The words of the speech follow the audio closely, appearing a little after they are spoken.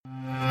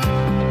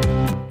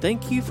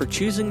Thank you for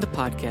choosing the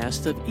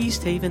podcast of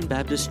East Haven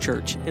Baptist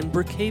Church in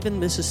Brookhaven,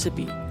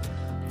 Mississippi.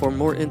 For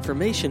more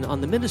information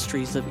on the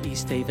ministries of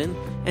East Haven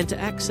and to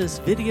access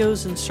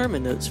videos and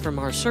sermon notes from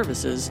our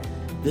services,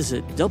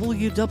 visit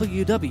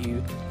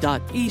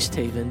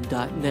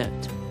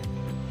www.easthaven.net.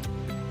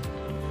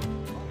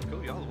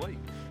 Cool, y'all awake.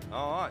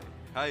 All right.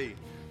 Hey,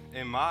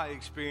 in my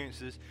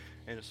experiences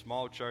in a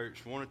small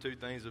church, one or two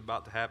things are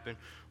about to happen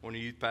when a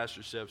youth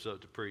pastor steps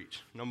up to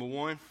preach. Number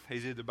one,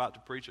 he's either about to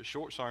preach a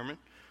short sermon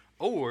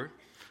or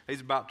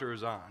he's about to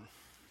resign.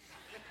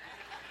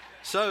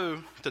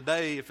 So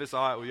today, if it's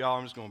all right with y'all,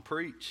 I'm just going to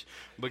preach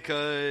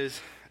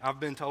because I've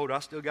been told I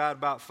still got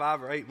about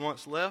 5 or 8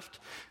 months left,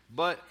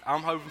 but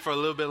I'm hoping for a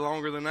little bit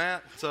longer than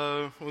that,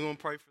 so we're going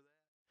to pray for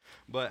that.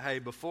 But hey,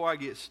 before I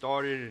get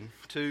started and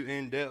too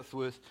in depth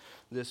with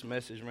this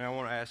message, man, I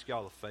want to ask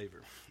y'all a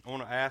favor. I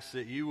want to ask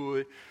that you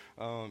would,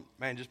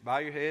 just bow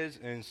your heads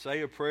and say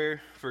a prayer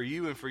for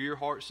you and for your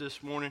hearts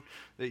this morning,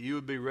 that you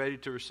would be ready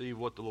to receive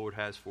what the Lord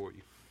has for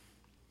you.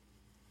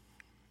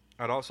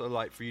 I'd also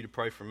like for you to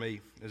pray for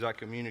me as I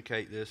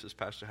communicate this. As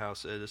Pastor Howe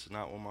said, this is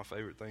not one of my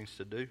favorite things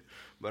to do,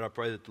 but I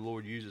pray that the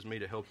Lord uses me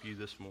to help you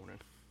this morning.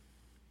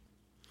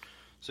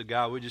 So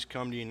God, we just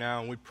come to you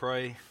now and we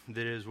pray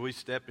that as we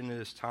step into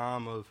this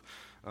time of,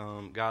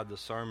 God, the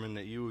sermon,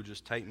 that you would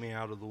just take me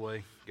out of the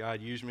way.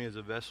 God, use me as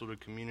a vessel to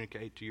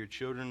communicate to your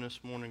children this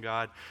morning,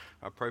 God.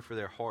 I pray for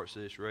their hearts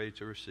that it's ready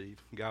to receive.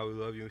 God, we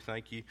love you, we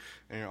thank you,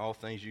 and in all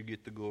things you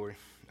get the glory.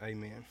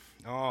 Amen.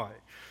 All right.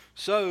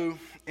 So,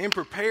 in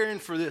preparing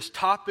for this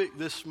topic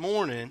this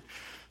morning,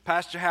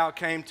 Pastor Howe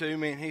came to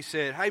me and he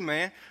said, "Hey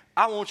man,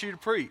 I want you to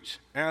preach."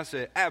 And I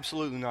said,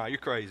 "Absolutely not,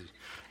 you're crazy."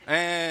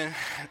 And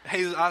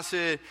I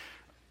said,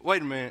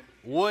 "Wait a minute,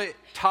 what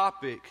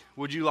topic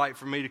would you like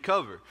for me to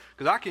cover?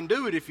 Because I can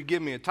do it if you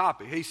give me a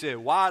topic." He said,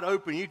 "Wide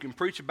open, you can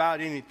preach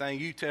about anything,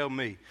 you tell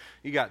me.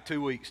 You got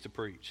 2 weeks to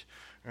preach."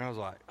 And I was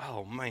like,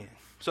 oh man.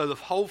 So the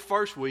whole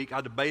first week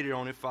I debated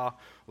on if I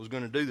was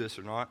going to do this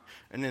or not.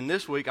 And then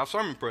this week I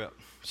sermon prep.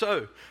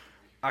 So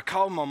I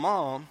called my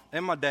mom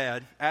and my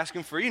dad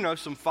asking for,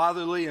 some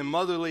fatherly and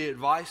motherly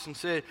advice and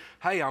said,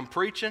 "Hey, I'm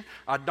preaching.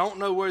 I don't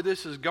know where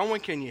this is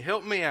going. Can you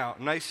help me out?"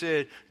 And they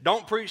said,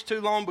 "Don't preach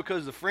too long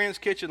because the Friends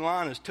Kitchen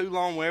line is too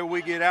long wherever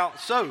we get out.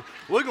 So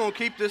we're going to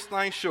keep this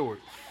thing short."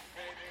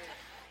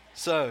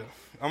 So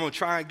I'm going to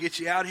try and get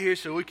you out here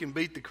so we can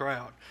beat the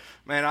crowd.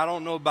 Man, I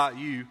don't know about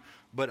you,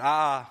 but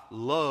I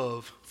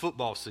love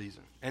football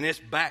season. And it's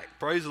back.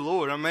 Praise the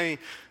Lord. I mean,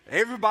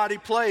 everybody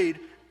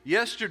played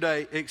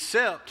yesterday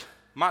except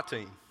my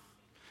team.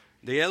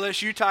 The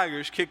LSU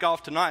Tigers kick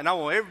off tonight. And I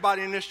want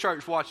everybody in this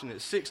church watching it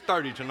at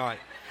 6:30 tonight.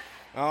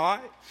 All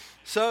right?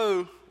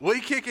 So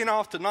we kicking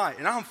off tonight.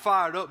 And I'm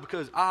fired up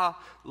because I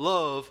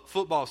love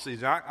football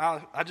season.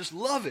 I just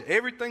love it.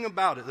 Everything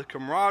about it. The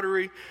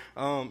camaraderie,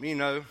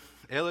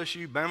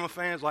 LSU, Bama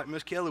fans like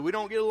Miss Kelly, we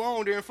don't get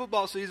along during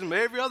football season, but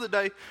every other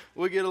day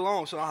we get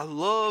along. So I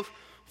love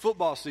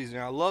football season.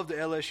 I love the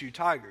LSU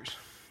Tigers.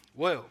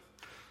 Well,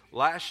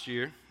 last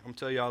year, I'm going to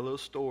tell y'all a little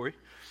story.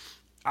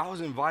 I was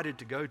invited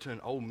to go to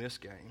an Ole Miss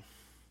game.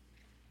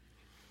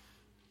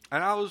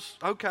 And I was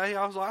okay.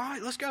 I was like, all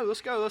right, let's go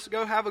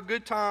have a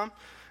good time.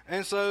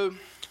 And so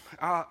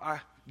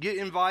I get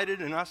invited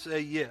and I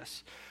say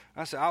yes.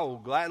 I said, I will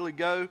gladly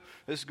go.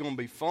 This is going to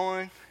be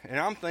fun. And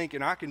I'm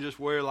thinking I can just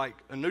wear like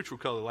a neutral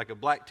color, like a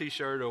black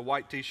t-shirt or a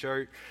white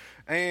t-shirt.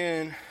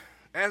 And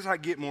as I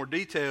get more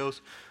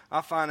details,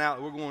 I find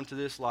out we're going to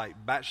this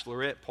like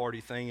bachelorette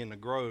party thing in the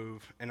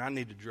Grove, and I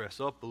need to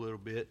dress up a little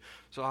bit.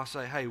 So I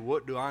say, "Hey,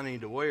 what do I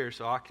need to wear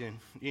so I can,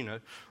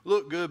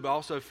 look good but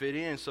also fit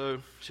in?"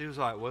 So she was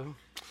like, "Well,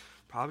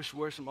 probably should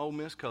wear some Ole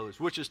Miss colors,"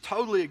 which is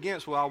totally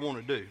against what I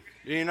want to do.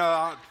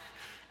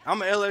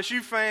 I'm an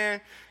LSU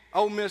fan.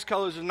 Ole Miss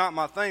colors is not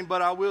my thing,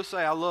 but I will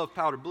say I love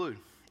powder blue.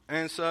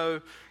 And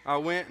so I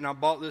went and I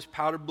bought this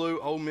powder blue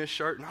Ole Miss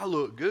shirt, and I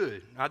looked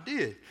good. I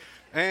did.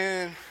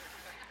 And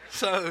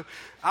so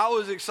I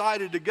was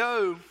excited to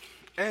go.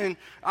 And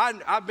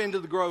I've been to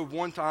the Grove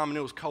one time, and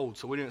it was cold,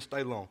 so we didn't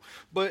stay long.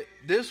 But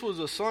this was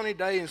a sunny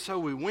day, and so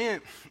we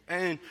went.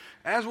 And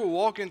as we're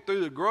walking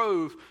through the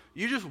Grove,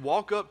 you just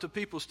walk up to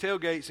people's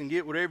tailgates and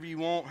get whatever you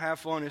want,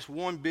 have fun. It's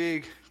one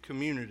big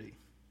community.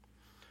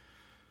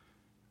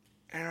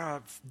 And I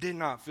did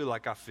not feel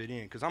like I fit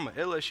in because I'm an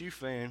LSU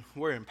fan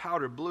wearing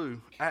powder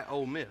blue at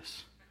Ole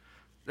Miss.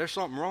 There's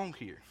something wrong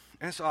here.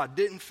 And so I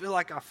didn't feel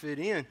like I fit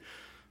in.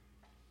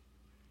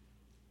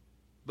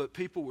 But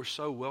people were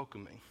so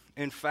welcoming.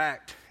 In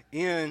fact,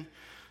 in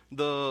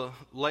the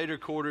later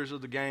quarters of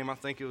the game, I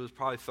think it was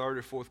probably third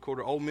or fourth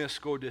quarter, Ole Miss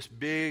scored this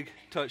big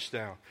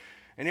touchdown.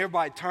 And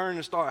everybody turned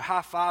and started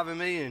high-fiving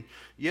me and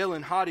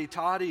yelling hotty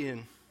toddy.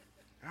 And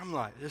I'm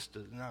like, this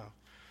does no.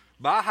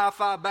 But I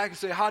high-five back and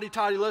say, "Hotty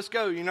toddy, let's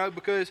go,"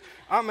 because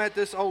I'm at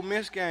this Ole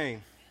Miss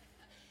game.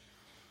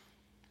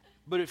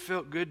 But it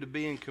felt good to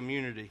be in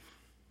community.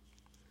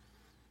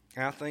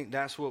 And I think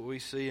that's what we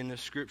see in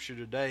this scripture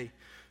today.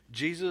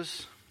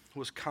 Jesus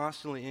was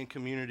constantly in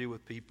community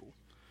with people.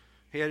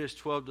 He had his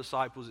 12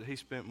 disciples that he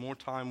spent more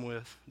time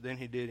with than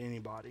he did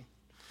anybody.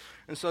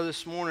 And so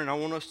this morning I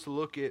want us to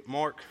look at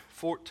Mark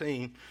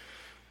 14,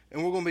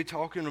 and we're going to be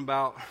talking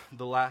about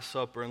the Last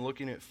Supper and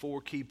looking at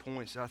 4 key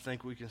points that I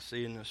think we can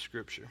see in this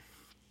scripture.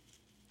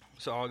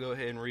 So I'll go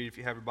ahead and read. If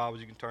you have your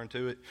Bibles, you can turn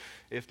to it.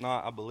 If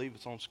not, I believe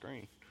it's on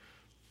screen.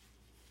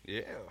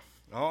 Yeah.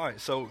 All right.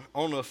 So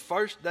on the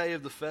first day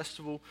of the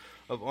festival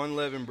of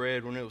unleavened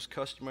bread, when it was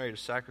customary to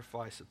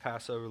sacrifice the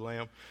Passover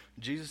lamb,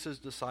 Jesus'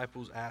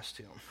 disciples asked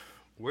him,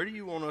 "Where do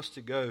you want us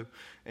to go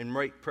and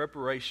make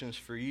preparations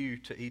for you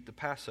to eat the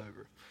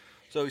Passover?"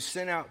 So he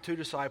sent out 2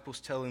 disciples,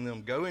 telling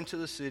them, "Go into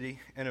the city,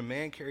 and a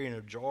man carrying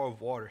a jar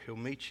of water, he'll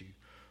meet you.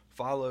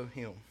 Follow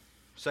him.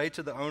 Say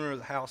to the owner of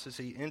the house as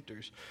he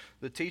enters,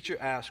 'The teacher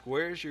asks,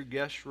 where is your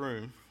guest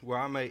room where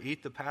I may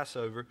eat the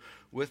Passover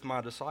with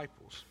my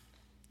disciples?'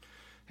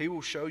 He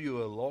will show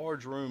you a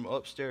large room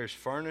upstairs,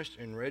 furnished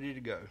and ready to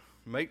go.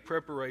 Make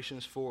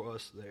preparations for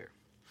us there."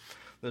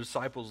 The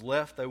disciples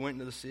left. They went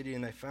into the city,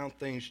 and they found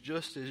things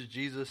just as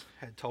Jesus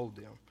had told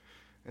them.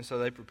 And so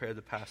they prepared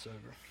the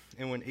Passover.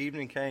 And when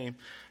evening came,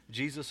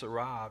 Jesus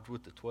arrived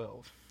with the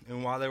 12.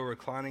 And while they were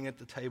reclining at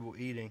the table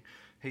eating,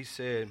 he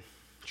said,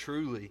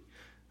 "Truly,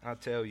 I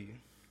tell you,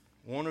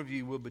 one of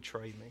you will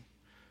betray me,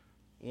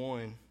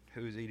 one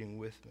who is eating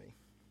with me."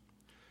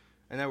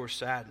 And they were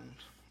saddened.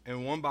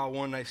 And one by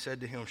one they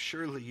said to him,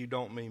 "Surely you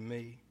don't mean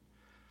me."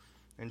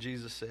 And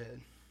Jesus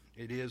said,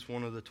 "It is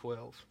one of the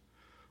 12,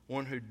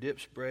 one who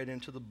dips bread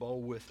into the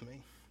bowl with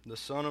me. The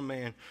Son of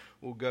Man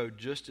will go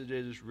just as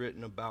it is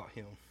written about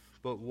him.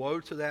 But woe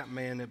to that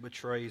man that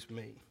betrays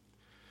me."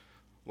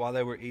 While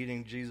they were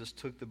eating, Jesus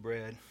took the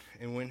bread,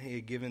 and when he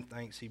had given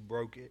thanks, he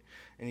broke it,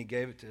 and he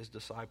gave it to his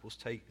disciples,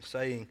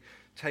 saying,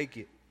 "Take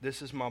it,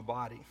 this is my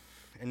body."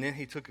 And then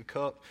he took a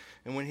cup,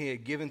 and when he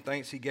had given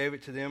thanks, he gave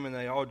it to them, and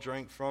they all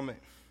drank from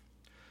it.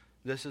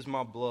 "This is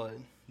my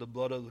blood, the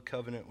blood of the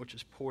covenant, which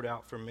is poured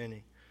out for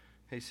many,"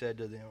 he said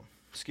to them.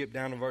 Skip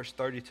down to verse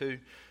 32.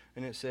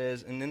 And it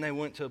says, "And then they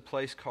went to a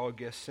place called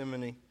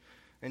Gethsemane,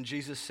 and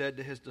Jesus said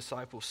to his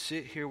disciples,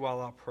 'Sit here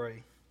while I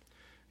pray.'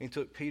 He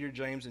took Peter,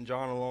 James, and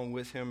John along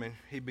with him, and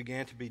he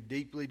began to be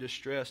deeply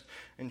distressed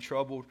and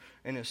troubled,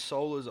 and his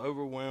soul is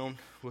overwhelmed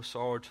with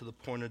sorrow to the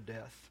point of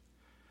death.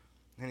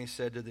 And he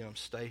said to them,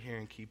 'Stay here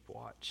and keep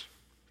watch.'"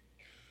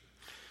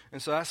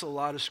 And so that's a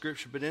lot of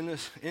scripture, but in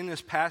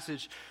this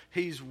passage,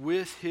 he's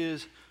with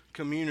his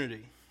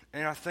community.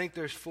 And I think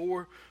there's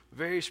 4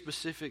 very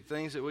specific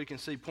things that we can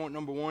see. Point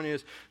number 1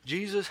 is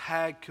Jesus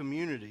had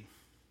community.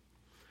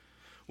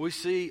 We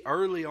see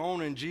early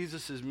on in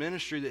Jesus'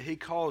 ministry that he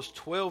calls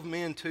 12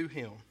 men to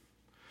him.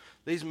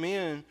 These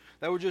men,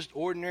 they were just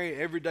ordinary,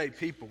 everyday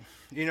people.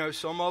 You know,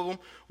 some of them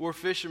were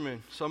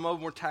fishermen. Some of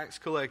them were tax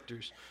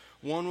collectors.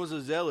 One was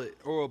a zealot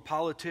or a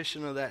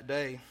politician of that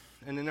day.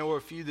 And then there were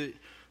a few that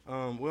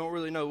we don't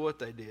really know what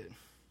they did.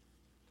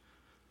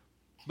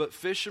 But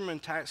fishermen,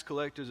 tax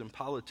collectors, and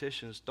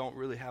politicians don't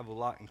really have a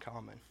lot in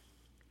common.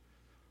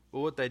 But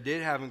what they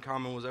did have in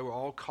common was they were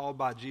all called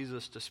by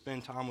Jesus to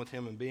spend time with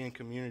him and be in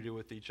community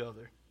with each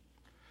other.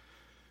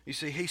 You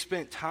see, he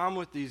spent time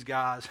with these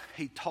guys,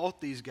 he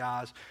taught these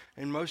guys,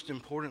 and most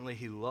importantly,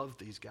 he loved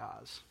these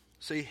guys.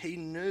 See, he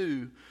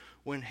knew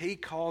when he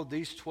called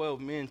these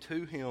 12 men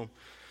to him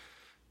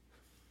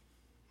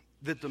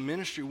that the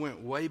ministry went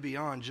way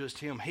beyond just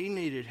him. He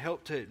needed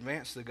help to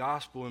advance the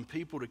gospel and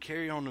people to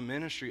carry on the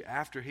ministry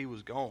after he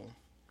was gone.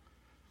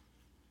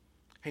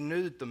 He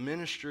knew that the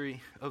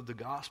ministry of the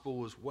gospel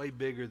was way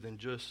bigger than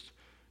just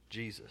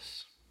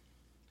Jesus.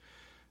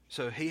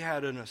 So he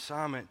had an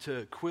assignment to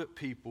equip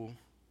people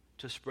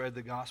to spread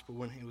the gospel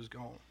when he was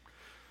gone.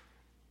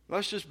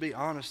 Let's just be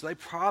honest. They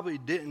probably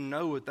didn't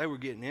know what they were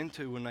getting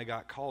into when they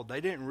got called.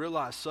 They didn't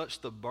realize such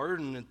the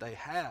burden that they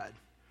had.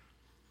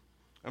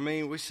 I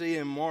mean, we see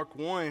in Mark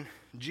 1,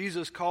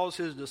 Jesus calls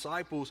his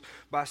disciples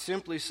by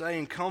simply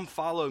saying, "Come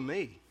follow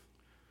me,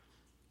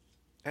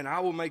 and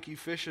I will make you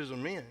fishers of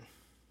men."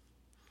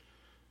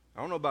 I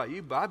don't know about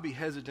you, but I'd be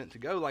hesitant to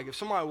go. Like if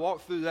somebody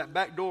walked through that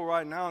back door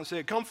right now and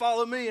said, "Come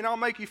follow me, and I'll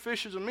make you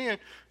fishers of men,"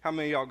 how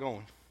many of y'all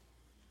going?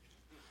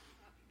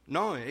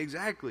 No,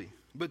 exactly.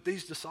 But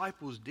these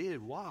disciples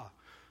did. Why?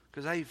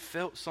 Because they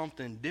felt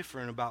something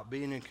different about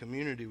being in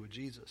community with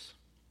Jesus.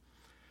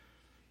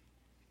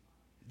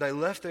 They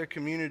left their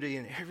community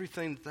and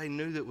everything that they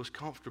knew that was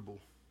comfortable.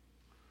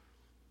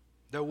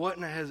 There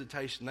wasn't a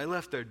hesitation. They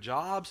left their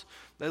jobs.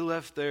 They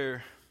left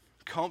their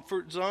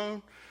comfort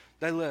zone.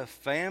 They left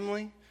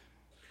family.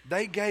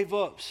 They gave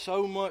up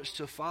so much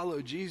to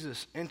follow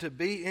Jesus and to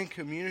be in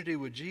community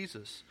with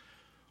Jesus.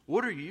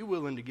 What are you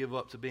willing to give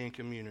up to be in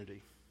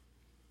community?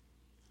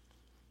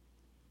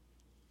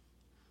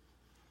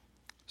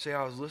 See,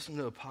 I was listening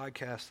to a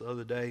podcast the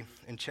other day,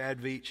 and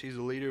Chad Veach, he's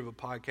a leader of a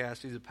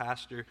podcast. He's a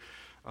pastor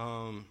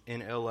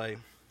in L.A.,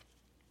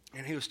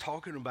 and he was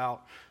talking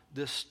about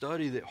this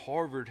study that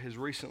Harvard has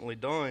recently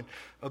done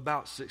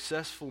about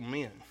successful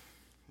men.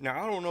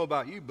 Now, I don't know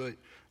about you, but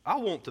I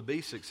want to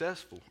be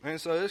successful. And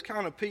so this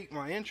kind of piqued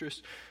my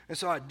interest. And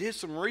so I did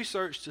some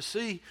research to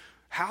see,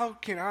 how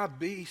can I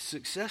be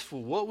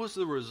successful? What was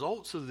the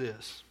results of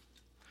this?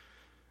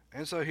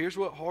 And so here's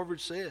what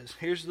Harvard says.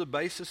 Here's the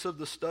basis of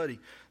the study.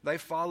 They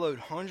followed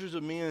hundreds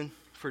of men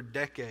for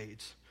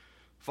decades.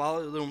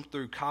 Followed them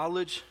through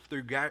college,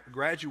 through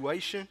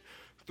graduation,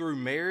 through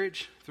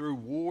marriage, through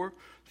war,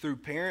 through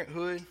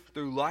parenthood,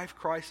 through life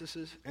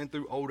crises, and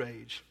through old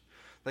age.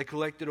 They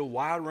collected a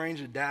wide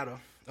range of data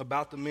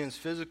about the men's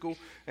physical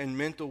and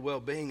mental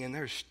well-being, and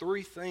there's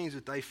 3 things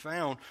that they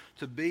found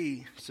to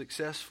be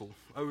successful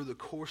over the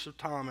course of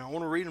time. And I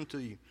want to read them to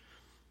you.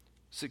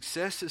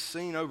 Success is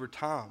seen over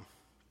time.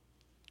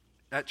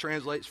 That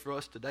translates for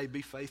us today,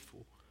 be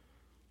faithful.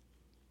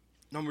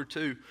 Number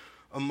 2,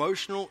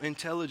 emotional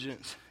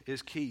intelligence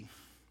is key.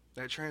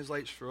 That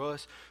translates for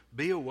us,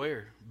 be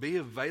aware, be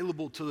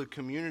available to the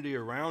community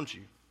around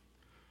you.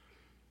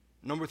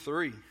 Number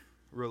 3,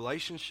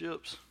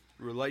 relationships.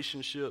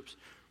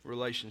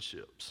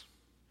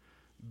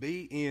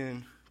 Be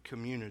in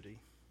community.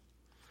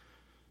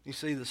 You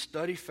see, the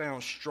study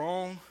found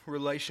strong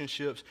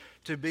relationships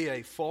to be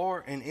a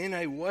far and in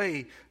a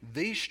way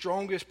the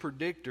strongest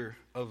predictor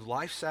of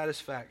life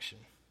satisfaction.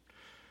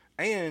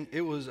 And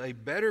it was a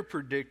better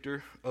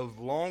predictor of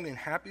long and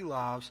happy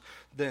lives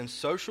than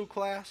social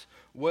class,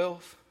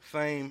 wealth,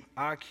 fame,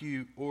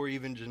 IQ, or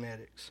even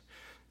genetics.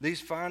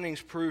 These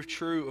findings prove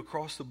true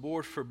across the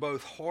board for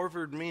both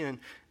Harvard men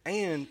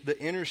and the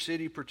inner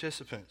city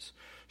participants.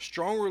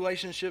 Strong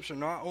relationships are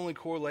not only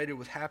correlated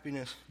with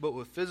happiness, but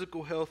with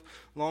physical health,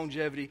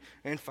 longevity,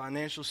 and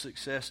financial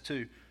success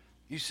too.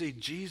 You see,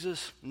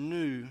 Jesus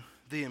knew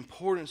the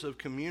importance of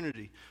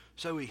community,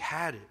 so he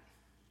had it.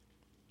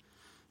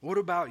 What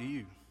about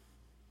you?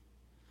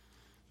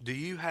 Do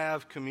you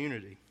have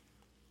community?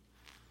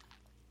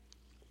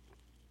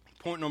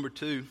 Point number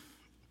 2,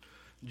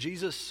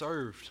 Jesus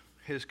served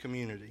his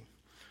community.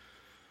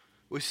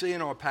 We see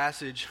in our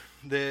passage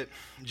that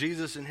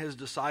Jesus and his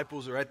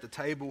disciples are at the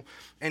table,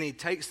 and he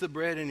takes the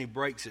bread and he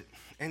breaks it,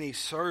 and he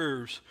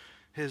serves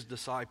his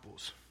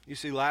disciples. You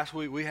see, last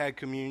week we had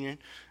communion,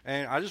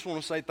 and I just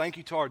want to say thank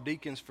you to our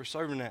deacons for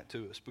serving that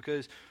to us,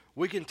 because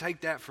we can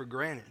take that for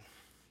granted.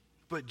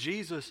 But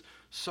Jesus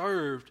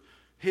served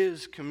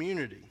his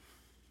community.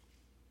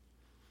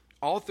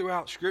 All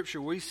throughout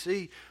Scripture, we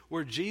see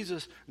where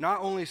Jesus not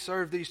only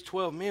served these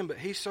 12 men, but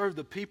he served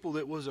the people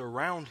that was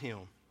around him.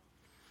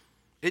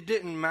 It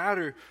didn't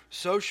matter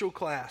social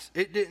class.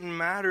 It didn't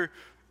matter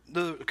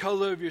the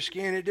color of your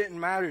skin. It didn't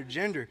matter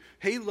gender.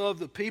 He loved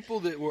the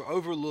people that were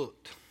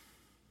overlooked.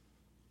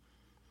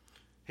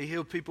 He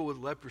healed people with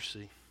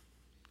leprosy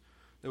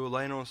that were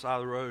laying on the side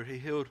of the road. He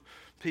healed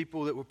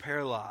people that were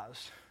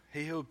paralyzed.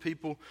 He healed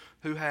people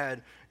who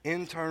had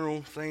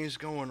internal things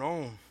going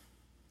on.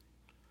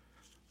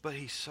 But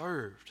he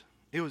served.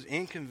 It was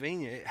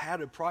inconvenient. It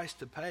had a price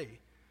to pay.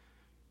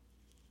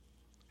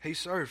 He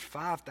served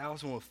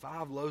 5,000 with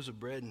 5 loaves of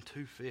bread and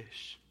 2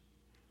 fish.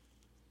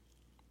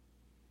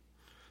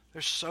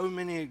 There's so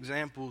many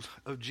examples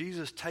of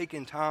Jesus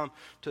taking time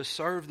to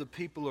serve the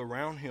people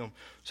around him.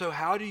 So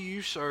how do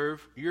you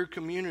serve your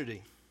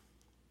community?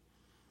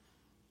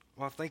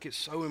 Well, I think it's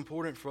so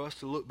important for us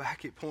to look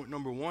back at point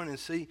number 1 and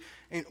see,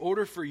 in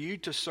order for you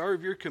to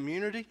serve your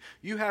community,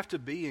 you have to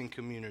be in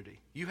community.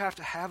 You have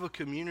to have a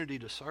community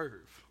to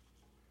serve.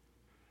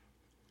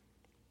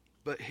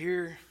 But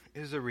here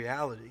is the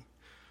reality.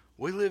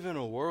 We live in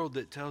a world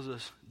that tells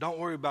us, don't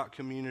worry about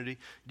community,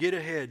 get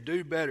ahead,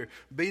 do better,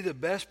 be the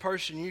best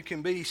person you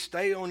can be,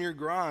 stay on your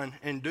grind,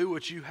 and do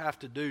what you have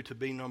to do to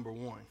be number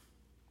 1.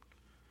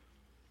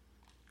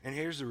 And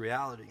here's the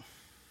reality.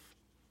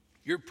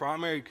 Your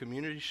primary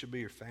community should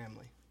be your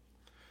family.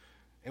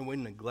 And we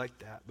neglect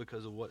that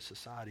because of what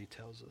society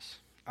tells us.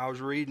 I was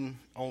reading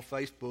on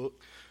Facebook,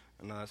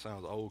 I know that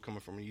sounds old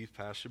coming from a youth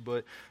pastor,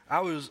 but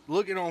I was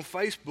looking on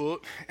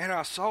Facebook and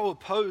I saw a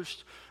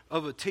post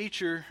of a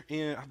teacher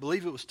in, I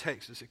believe it was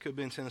Texas, it could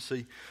be in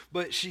Tennessee,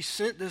 but she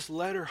sent this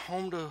letter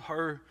home to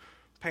her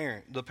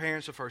the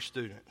parents of her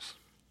students.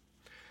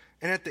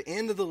 And at the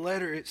end of the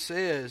letter it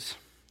says,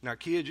 now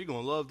kids, you're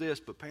going to love this,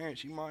 but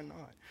parents, you might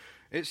not.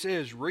 It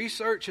says,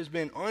 research has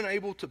been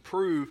unable to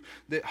prove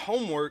that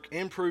homework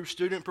improves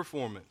student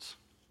performance.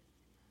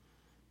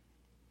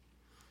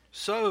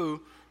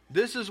 So,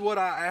 this is what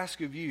I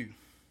ask of you.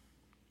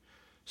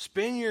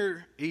 Spend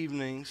your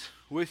evenings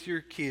with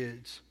your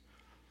kids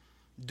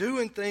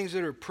doing things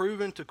that are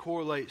proven to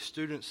correlate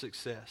student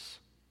success.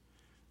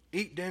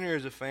 Eat dinner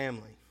as a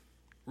family.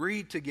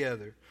 Read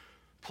together.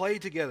 Play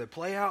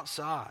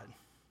outside.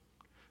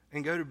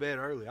 And go to bed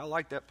early. I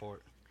like that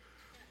part.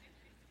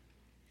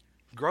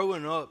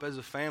 Growing up as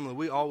a family,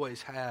 we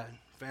always had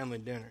family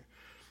dinner.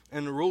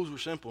 And the rules were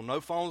simple.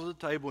 No phones at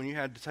the table, and you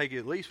had to take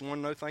at least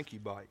one no thank you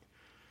bite.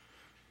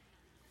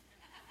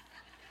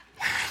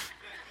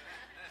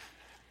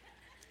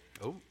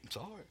 Oh,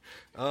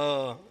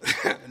 sorry.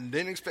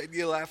 Didn't expect to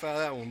get a laugh out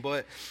of that one,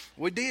 but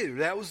we did.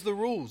 That was the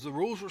rules. The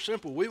rules were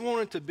simple. We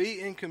wanted to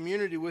be in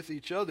community with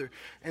each other.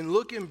 And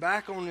looking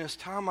back on this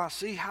time, I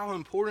see how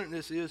important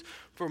this is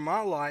for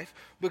my life,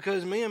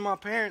 because me and my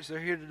parents that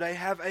are here today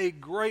have a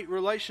great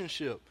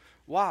relationship.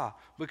 Why?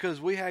 Because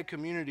we had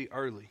community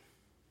early.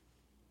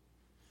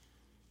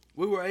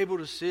 We were able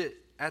to sit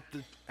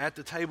at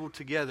the table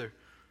together,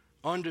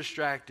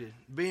 undistracted,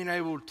 being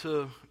able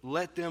to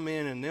let them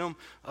in and them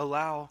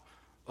allow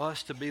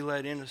us to be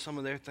let into some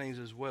of their things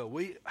as well.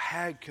 We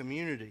had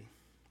community.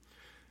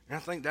 And I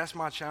think that's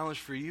my challenge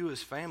for you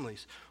as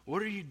families.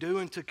 What are you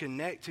doing to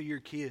connect to your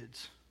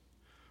kids?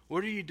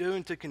 What are you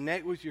doing to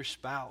connect with your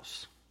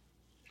spouse?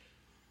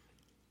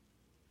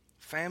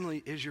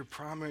 Family is your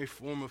primary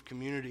form of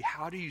community.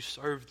 How do you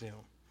serve them?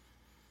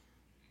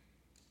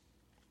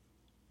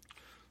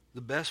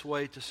 The best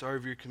way to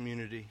serve your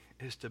community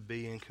is to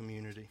be in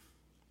community.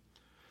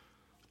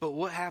 But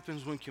what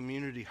happens when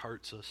community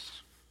hurts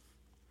us?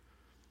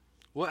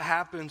 What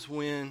happens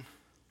when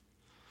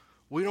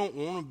we don't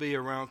want to be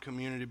around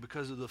community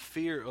because of the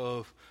fear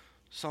of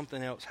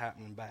something else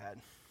happening bad?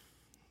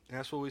 And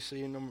that's what we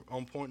see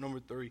on point number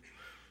 3.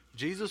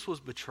 Jesus was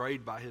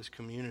betrayed by his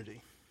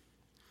community.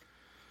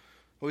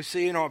 We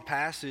see in our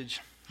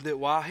passage that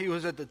while he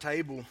was at the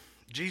table,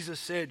 Jesus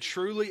said,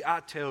 "Truly I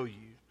tell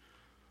you,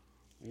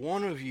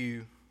 one of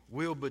you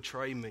will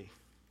betray me.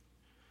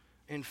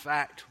 In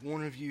fact,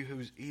 one of you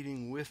who's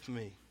eating with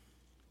me."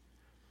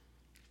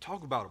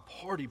 Talk about a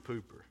party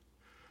pooper.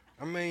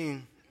 I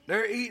mean,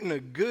 they're eating a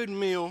good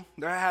meal.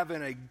 They're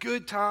having a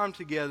good time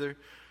together.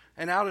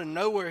 And out of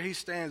nowhere, he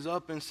stands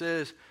up and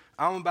says,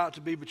 "I'm about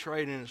to be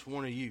betrayed, and it's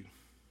one of you."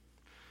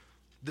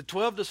 The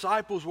 12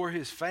 disciples were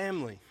his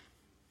family.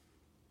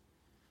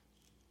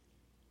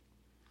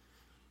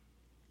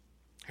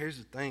 Here's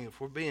the thing.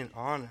 If we're being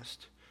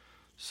honest,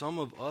 some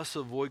of us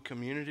avoid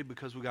community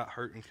because we got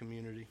hurt in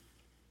community.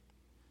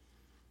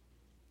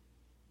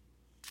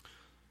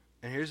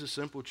 And here's the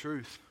simple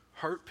truth.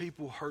 Hurt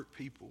people hurt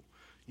people.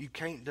 You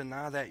can't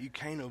deny that. You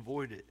can't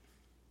avoid it.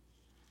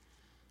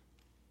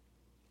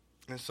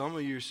 And some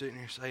of you are sitting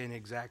here saying,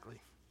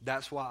 exactly,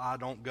 that's why I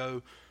don't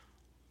go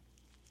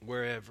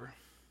wherever.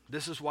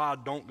 This is why I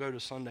don't go to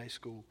Sunday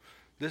school.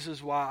 This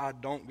is why I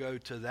don't go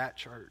to that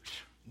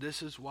church.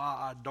 This is why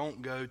I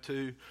don't go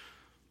to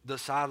the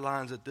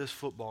sidelines at this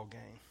football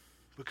game.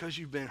 Because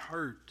you've been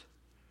hurt.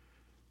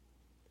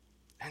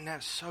 And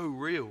that's so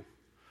real.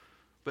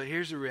 But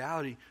here's the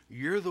reality.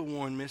 You're the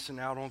one missing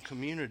out on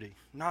community,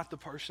 not the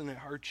person that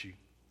hurt you.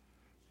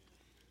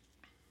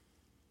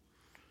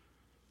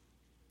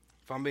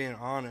 If I'm being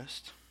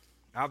honest,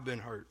 I've been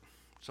hurt.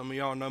 Some of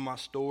y'all know my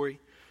story.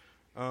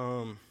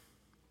 And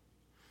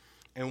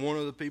one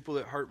of the people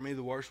that hurt me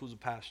the worst was a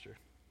pastor.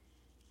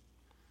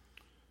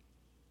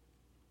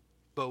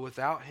 But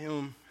without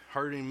him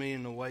hurting me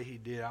in the way he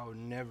did, I would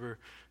never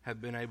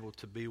have been able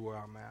to be where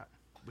I'm at.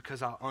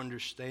 Because I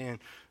understand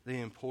the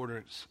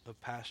importance of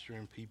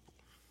pastoring people.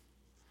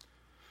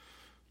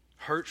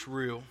 Hurt's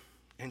real,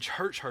 and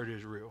church hurt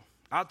is real.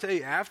 I'll tell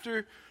you,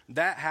 after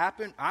that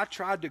happened, I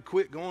tried to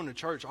quit going to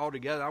church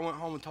altogether. I went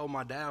home and told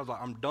my dad, I was like,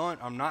 I'm done.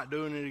 I'm not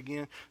doing it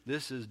again.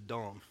 This is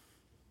dumb.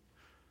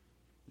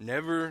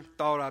 Never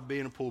thought I'd be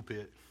in a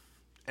pulpit.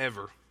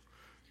 Ever.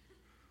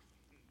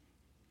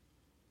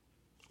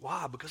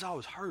 Why? Because I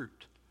was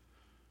hurt.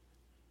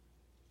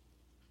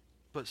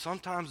 But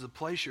sometimes the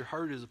place you're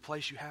hurt is a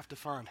place you have to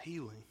find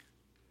healing.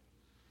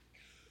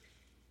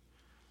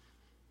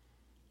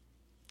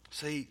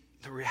 See,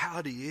 the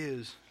reality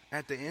is,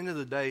 at the end of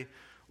the day,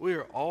 we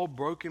are all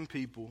broken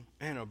people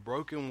in a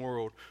broken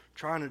world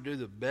trying to do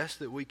the best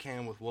that we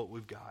can with what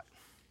we've got.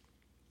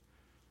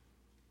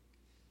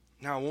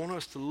 Now, I want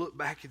us to look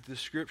back at the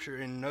scripture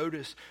and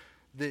notice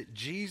that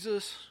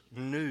Jesus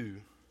knew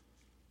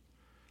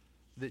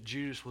that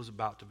Judas was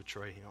about to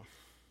betray him.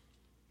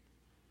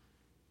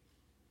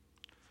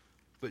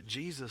 But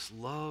Jesus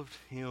loved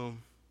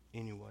him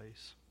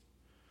anyways.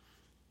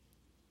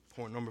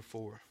 Point number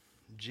 4.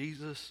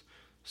 Jesus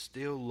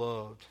still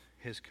loved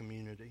his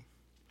community.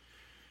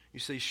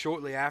 You see,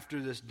 shortly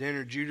after this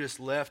dinner,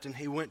 Judas left and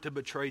he went to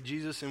betray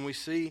Jesus. And we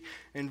see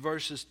in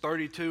verses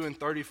 32 and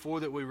 34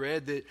 that we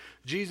read that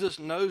Jesus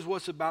knows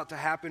what's about to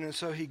happen. And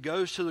so he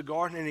goes to the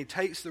garden and he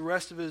takes the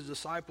rest of his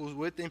disciples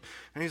with him.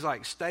 And he's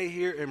like, stay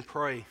here and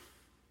pray.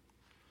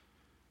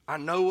 I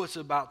know what's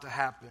about to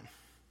happen.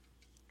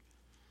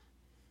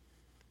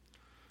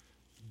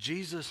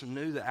 Jesus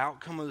knew the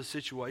outcome of the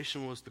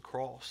situation was the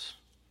cross.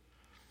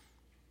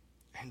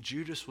 And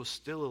Judas was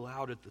still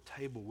allowed at the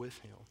table with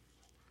him.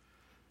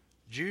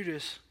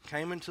 Judas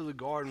came into the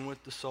garden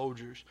with the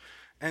soldiers,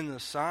 and the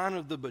sign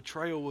of the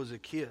betrayal was a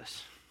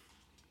kiss.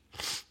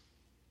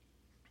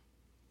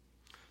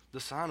 The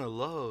sign of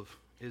love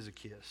is a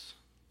kiss.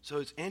 So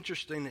it's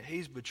interesting that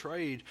he's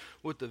betrayed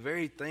with the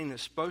very thing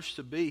that's supposed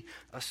to be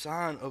a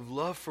sign of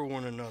love for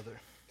one another.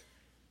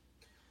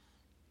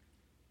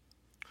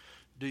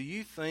 Do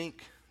you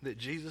think that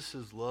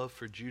Jesus' love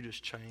for Judas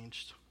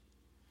changed?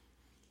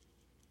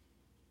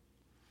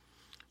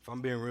 If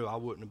I'm being real, I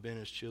wouldn't have been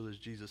as chill as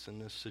Jesus in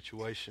this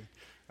situation.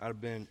 I'd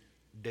have been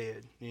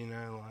dead,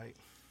 like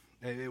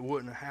it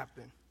wouldn't have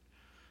happened.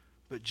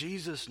 But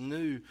Jesus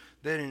knew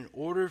that in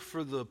order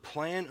for the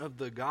plan of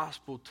the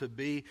gospel to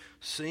be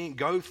seen,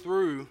 go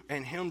through,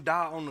 and him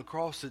die on the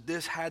cross, that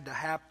this had to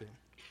happen.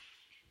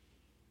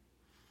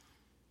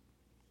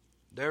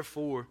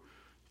 Therefore,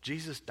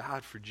 Jesus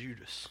died for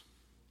Judas.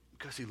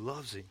 because he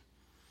loves him.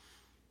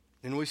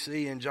 And we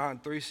see in John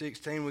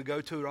 3:16, we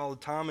go to it all the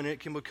time, and it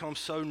can become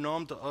so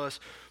numb to us.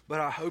 But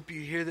I hope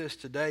you hear this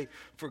today.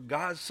 For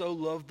God so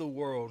loved the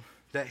world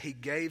that he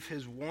gave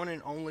his one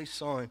and only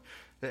Son,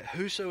 that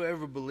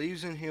whosoever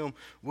believes in him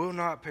will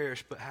not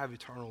perish but have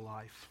eternal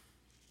life.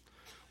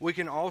 We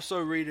can also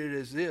read it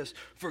as this: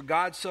 for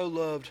God so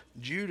loved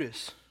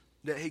Judas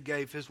that he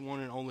gave his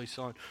one and only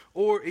Son.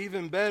 Or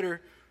even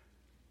better,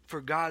 for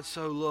God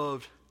so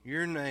loved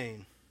your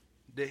name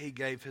that he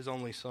gave his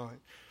only Son.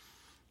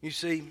 You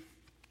see,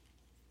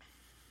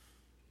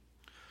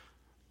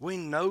 we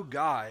know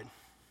God,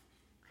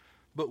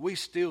 but we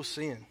still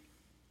sin.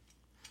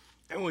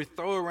 And we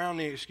throw around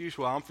the excuse,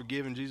 well, I'm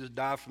forgiven, Jesus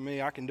died for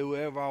me, I can do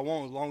whatever I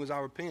want as long as I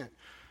repent.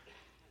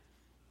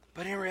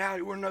 But in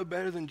reality, we're no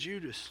better than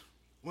Judas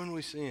when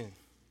we sin.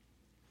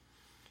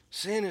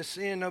 Sin is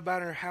sin no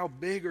matter how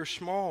big or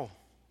small.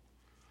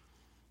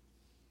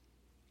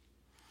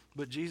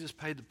 But Jesus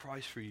paid the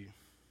price for you.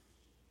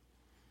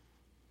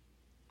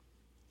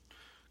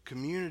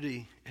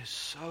 Community is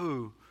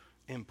so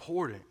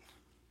important.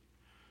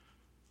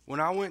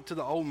 When I went to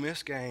the Ole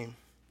Miss game,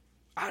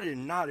 I did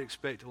not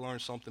expect to learn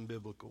something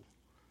biblical.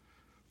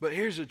 But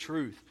here's the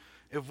truth.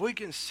 If we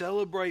can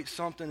celebrate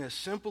something as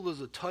simple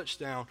as a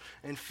touchdown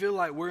and feel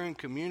like we're in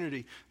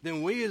community,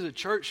 then we as a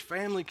church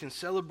family can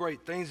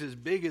celebrate things as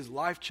big as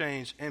life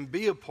change and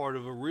be a part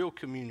of a real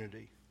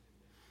community.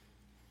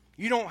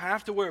 You don't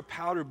have to wear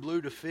powder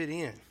blue to fit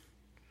in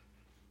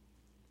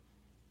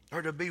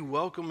or to be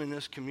welcome in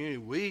this community.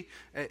 We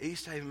at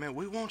East Haven, man,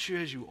 we want you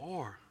as you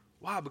are.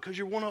 Why? Because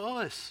you're one of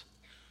us.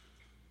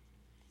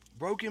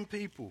 Broken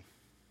people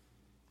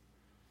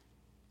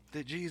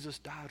that Jesus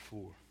died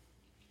for.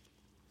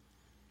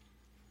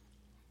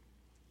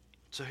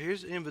 So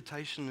here's the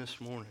invitation this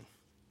morning.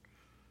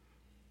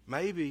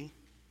 Maybe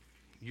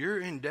you're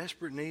in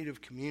desperate need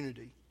of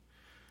community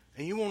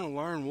and you want to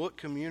learn what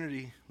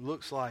community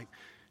looks like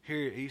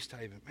here at East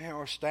Haven. Man,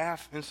 our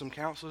staff and some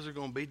counselors are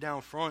going to be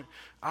down front.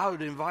 I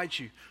would invite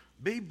you,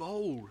 be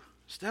bold.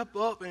 Step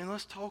up and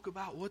let's talk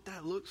about what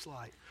that looks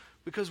like.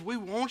 Because we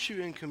want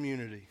you in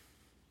community.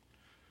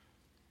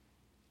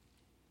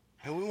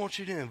 And we want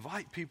you to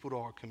invite people to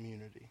our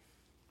community.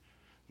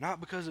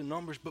 Not because of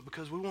numbers, but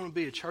because we want to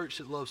be a church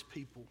that loves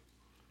people.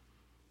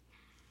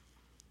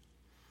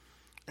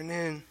 And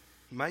then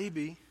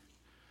maybe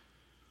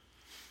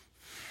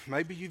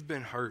you've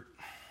been hurt.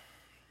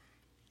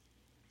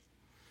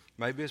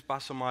 Maybe it's by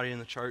somebody in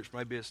the church,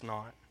 maybe it's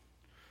not.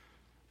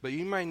 But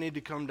you may need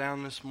to come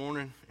down this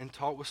morning and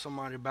talk with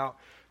somebody about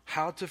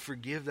how to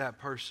forgive that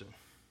person.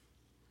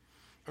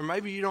 Or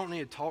maybe you don't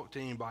need to talk to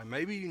anybody.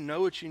 Maybe you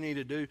know what you need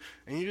to do,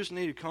 and you just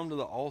need to come to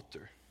the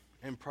altar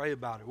and pray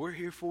about it. We're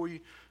here for you,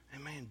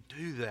 and man,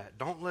 do that.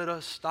 Don't let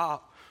us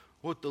stop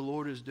what the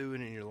Lord is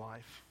doing in your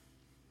life.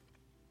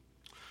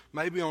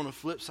 Maybe on the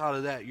flip side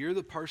of that, you're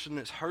the person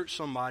that's hurt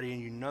somebody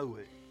and you know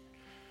it.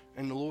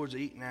 And the Lord's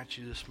eating at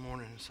you this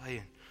morning and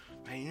saying,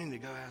 man, you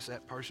need to go ask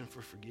that person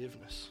for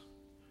forgiveness.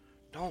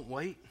 Don't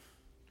wait.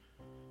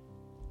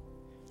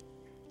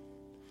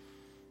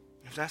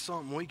 If that's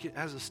something we can,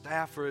 as a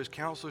staff or as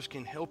counselors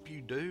can help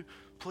you do,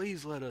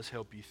 please let us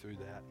help you through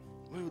that.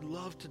 We would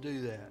love to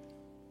do that.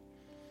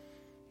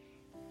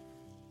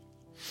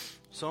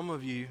 Some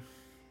of you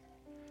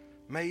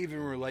may even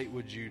relate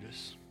with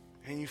Judas,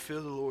 and you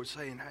feel the Lord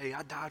saying, hey,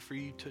 I died for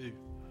you too,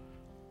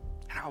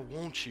 and I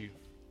want you.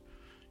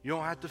 You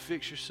don't have to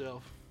fix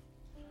yourself.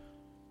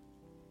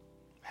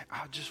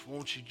 I just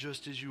want you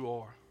just as you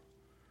are.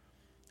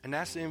 And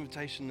that's the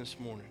invitation this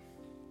morning.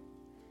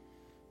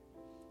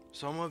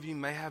 Some of you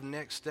may have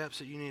next steps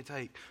that you need to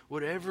take.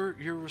 Whatever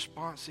your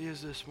response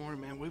is this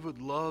morning, man, we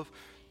would love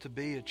to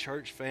be a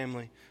church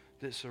family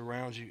that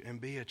surrounds you and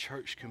be a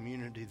church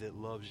community that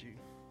loves you.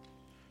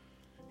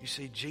 You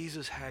see,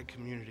 Jesus had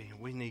community and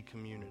we need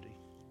community.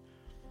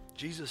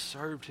 Jesus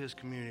served his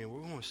community and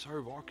we're going to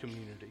serve our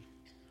community.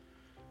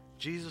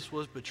 Jesus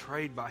was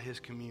betrayed by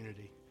his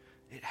community.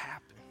 It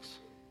happens.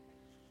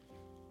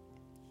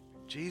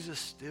 Jesus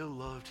still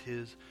loved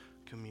his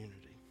community.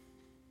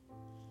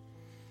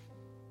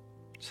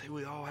 See,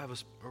 we all have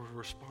a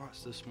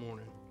response this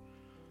morning.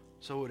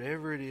 So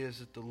whatever it is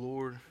that the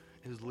Lord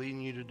is leading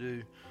you to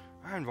do,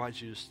 I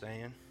invite you to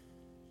stand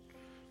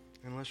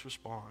and let's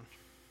respond.